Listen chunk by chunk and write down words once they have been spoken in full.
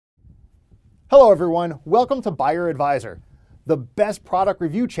Hello everyone, welcome to Buyer Advisor, the best product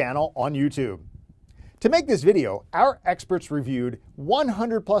review channel on YouTube. To make this video, our experts reviewed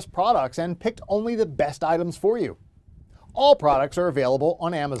 100 plus products and picked only the best items for you. All products are available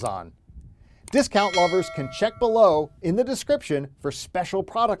on Amazon. Discount lovers can check below in the description for special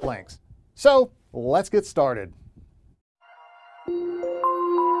product links. So let's get started.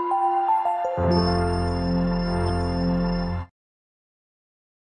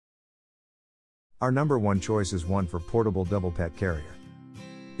 Our number one choice is One for Portable Double Pet Carrier.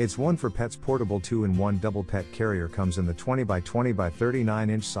 It's One for Pet's portable 2-in-1 double pet carrier. Comes in the 20 by 20 by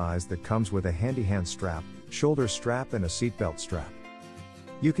 39 inch size that comes with a handy hand strap, shoulder strap and a seatbelt strap.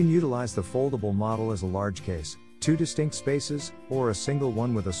 You can utilize the foldable model as a large case, 2 distinct spaces, or a single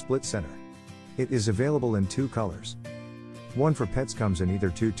one with a split center. It is available in 2 colors. One for Pets comes in either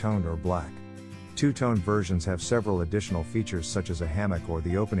two-toned or black. Two-toned versions have several additional features such as a hammock or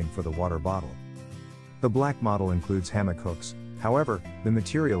the opening for the water bottle. The black model includes hammock hooks, however, the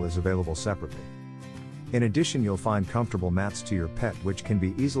material is available separately. In addition, you'll find comfortable mats to your pet which can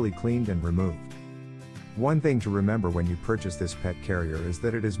be easily cleaned and removed. One thing to remember when you purchase this pet carrier is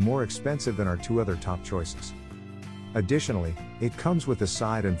that it is more expensive than our 2 other top choices. Additionally, it comes with the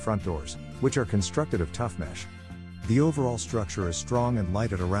side and front doors, which are constructed of tough mesh. The overall structure is strong and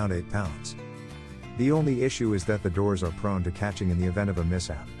light at around 8 pounds. The only issue is that the doors are prone to catching in the event of a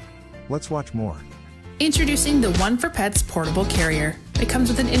mishap. Let's watch more. Introducing the One for Pets portable carrier. It comes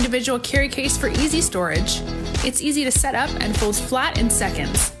with an individual carry case for easy storage. It's easy to set up and folds flat in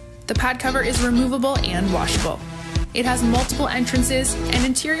seconds. The pad cover is removable and washable. It has multiple entrances and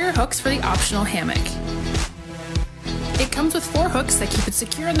interior hooks for the optional hammock. It comes with 4 hooks that keep it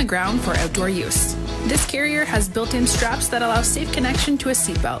secure on the ground for outdoor use. This carrier has built-in straps that allow safe connection to a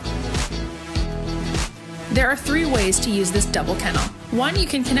seatbelt. There are 3 ways to use this double kennel. 1, you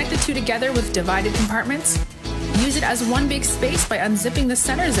can connect the 2 together with divided compartments. Use it as one big space by unzipping the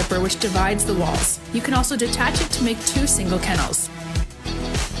center zipper which divides the walls. You can also detach it to make 2 single kennels.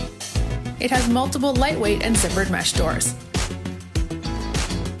 It has multiple lightweight and zippered mesh doors.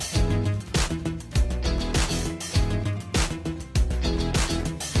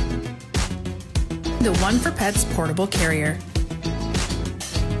 The One for Pets portable carrier.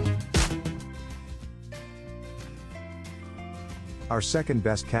 Our second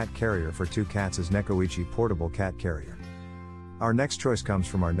best cat carrier for 2 cats is Nekoichi Portable Cat Carrier. Our next choice comes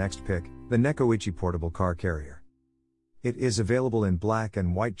from our next pick, the Nekoichi Portable Car Carrier. It is available in black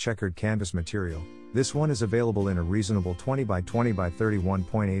and white checkered canvas material. This one is available in a reasonable 20 by 20 by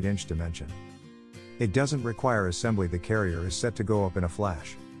 31.8 inch dimension. It doesn't require assembly. The carrier is set to go up in a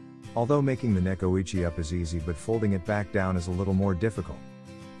flash. Although making the Nekoichi up is easy, but folding it back down is a little more difficult.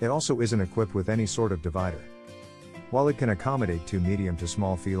 It also isn't equipped with any sort of divider. While it can accommodate 2 medium to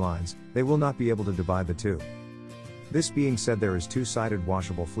small felines, they will not be able to divide the 2. This being said, there is 2-sided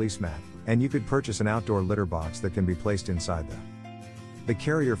washable fleece mat, and you could purchase an outdoor litter box that can be placed inside them. The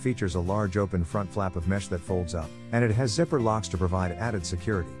carrier features a large open front flap of mesh that folds up, and it has zipper locks to provide added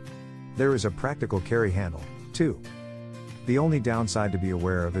security. There is a practical carry handle, too. The only downside to be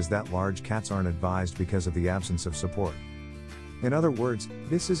aware of is that large cats aren't advised because of the absence of support. In other words,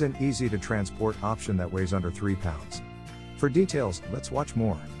 this is an easy to transport option that weighs under 3 pounds. For details, let's watch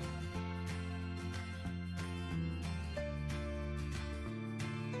more.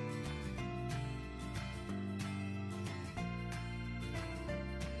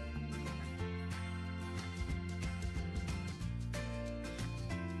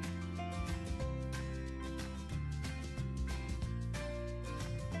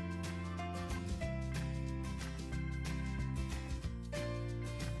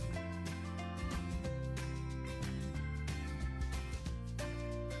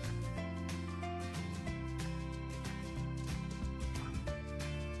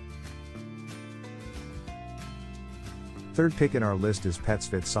 Third pick in our list is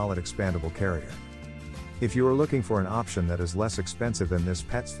PetsFit Solid Expandable Carrier. If you are looking for an option that is less expensive than this,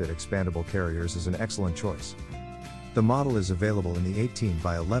 PetsFit Expandable Carriers is an excellent choice. The model is available in the 18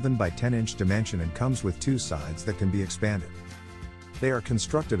 by 11 by 10 inch dimension and comes with 2 sides that can be expanded. They are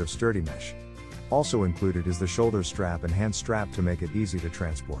constructed of sturdy mesh. Also included is the shoulder strap and hand strap to make it easy to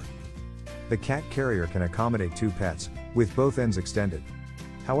transport. The cat carrier can accommodate 2 pets, with both ends extended.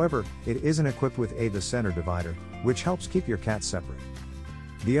 However, it isn't equipped with the center divider, which helps keep your cat separate.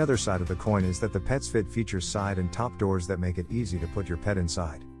 The other side of the coin is that the PetsFit features side and top doors that make it easy to put your pet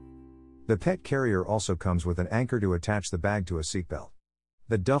inside. The pet carrier also comes with an anchor to attach the bag to a seatbelt.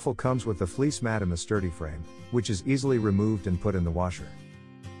 The duffel comes with the fleece mat and the sturdy frame, which is easily removed and put in the washer.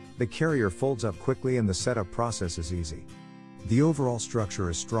 The carrier folds up quickly and the setup process is easy. The overall structure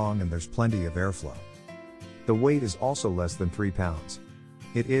is strong and there's plenty of airflow. The weight is also less than 3 pounds.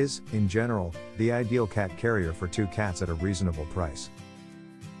 It is, in general, the ideal cat carrier for 2 cats at a reasonable price.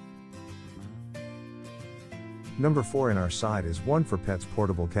 Number 4 in our side is One for Pets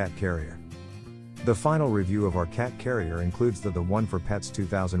portable cat carrier. The final review of our cat carrier includes the One for Pets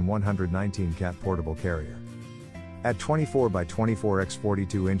 2119 cat portable carrier. At 24 by 24 x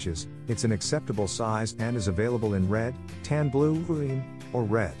 42 inches, it's an acceptable size and is available in red, tan blue, green, or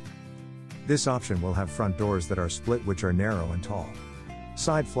red. This option will have front doors that are split, which are narrow and tall.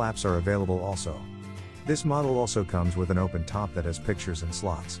 Side flaps are available also. This model also comes with an open top that has pictures and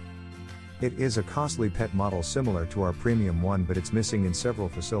slots. It is a costly pet model similar to our premium one, but it's missing in several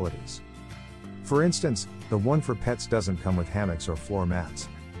facilities. For instance, the One for Pets doesn't come with hammocks or floor mats.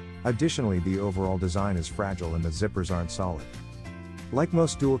 Additionally, the overall design is fragile and the zippers aren't solid. Like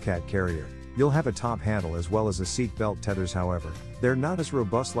most dual cat carrier, you'll have a top handle as well as a seat belt tethers. However, they're not as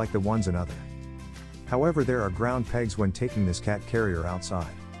robust like the ones in other. However, there are ground pegs when taking this cat carrier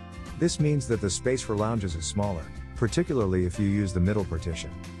outside. This means that the space for lounges is smaller, particularly if you use the middle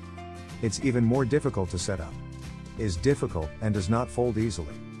partition. It's even more difficult to set up. Is difficult and does not fold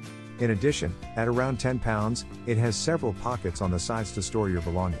easily. In addition, at around 10 pounds, it has several pockets on the sides to store your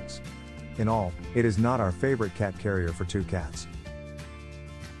belongings. In all, it is not our favorite cat carrier for 2 cats.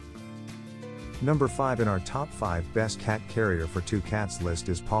 Number 5 in our top 5 best cat carrier for 2 cats list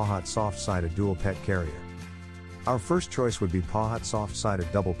is Pawhut soft-sided dual pet carrier. Our first choice would be Pawhut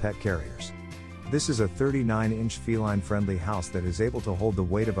soft-sided double pet carriers. This is a 39-inch feline-friendly house that is able to hold the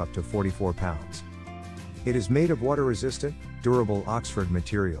weight of up to 44 pounds. It is made of water-resistant, durable Oxford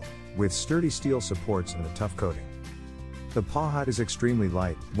material, with sturdy steel supports and a tough coating. The Pawhut is extremely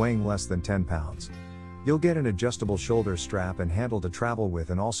light, weighing less than 10 pounds. You'll get an adjustable shoulder strap and handle to travel with,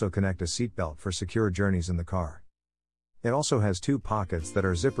 and also connect a seatbelt for secure journeys in the car. It also has 2 pockets that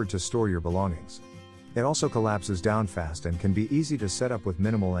are zippered to store your belongings. It also collapses down fast and can be easy to set up with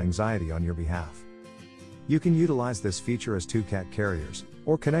minimal anxiety on your behalf. You can utilize this feature as 2 cat carriers,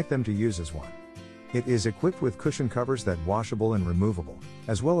 or connect them to use as one. It is equipped with cushion covers that washable and removable,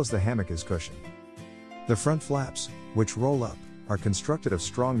 as well as the hammock is cushioned. The front flaps, which roll up, are constructed of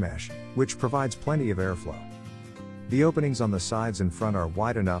strong mesh, which provides plenty of airflow. The openings on the sides and front are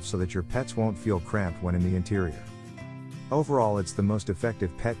wide enough so that your pets won't feel cramped when in the interior. Overall, it's the most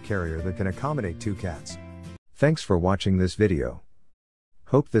effective pet carrier that can accommodate 2 cats. Thanks for watching this video.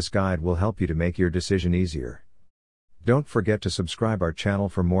 Hope this guide will help you to make your decision easier. Don't forget to subscribe our channel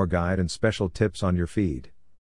for more guide and special tips on your feed.